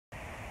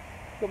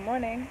Good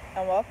morning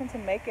and welcome to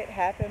Make It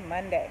Happen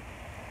Monday.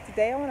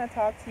 Today I want to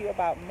talk to you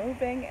about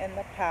moving in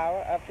the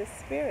power of the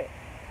Spirit.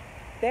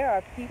 There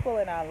are people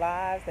in our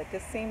lives that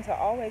just seem to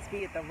always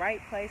be at the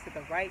right place at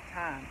the right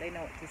time. They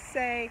know what to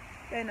say,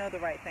 they know the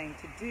right thing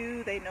to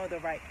do, they know the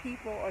right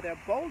people, or they're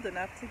bold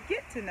enough to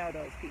get to know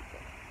those people.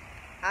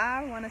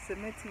 I want to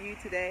submit to you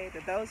today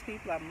that those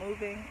people are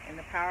moving in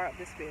the power of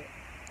the Spirit.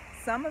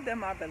 Some of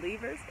them are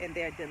believers and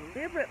they're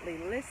deliberately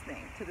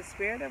listening to the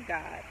Spirit of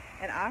God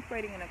and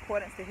operating in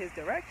accordance to His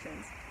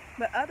directions,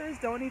 but others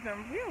don't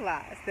even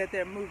realize that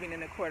they're moving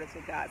in accordance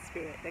with God's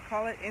Spirit. They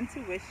call it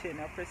intuition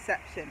or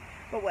perception,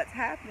 but what's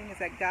happening is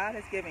that God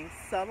is giving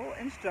subtle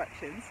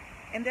instructions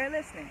and they're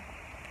listening.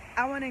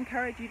 I want to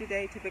encourage you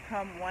today to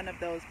become one of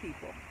those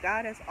people.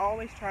 God is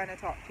always trying to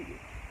talk to you.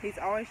 He's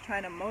always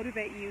trying to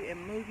motivate you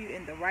and move you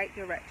in the right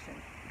direction,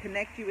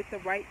 connect you with the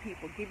right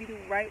people, give you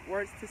the right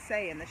words to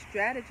say and the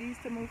strategies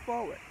to move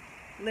forward.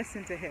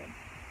 Listen to Him.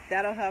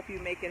 That'll help you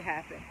make it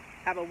happen.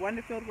 Have a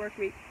wonderful work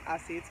week. I'll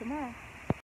see you tomorrow.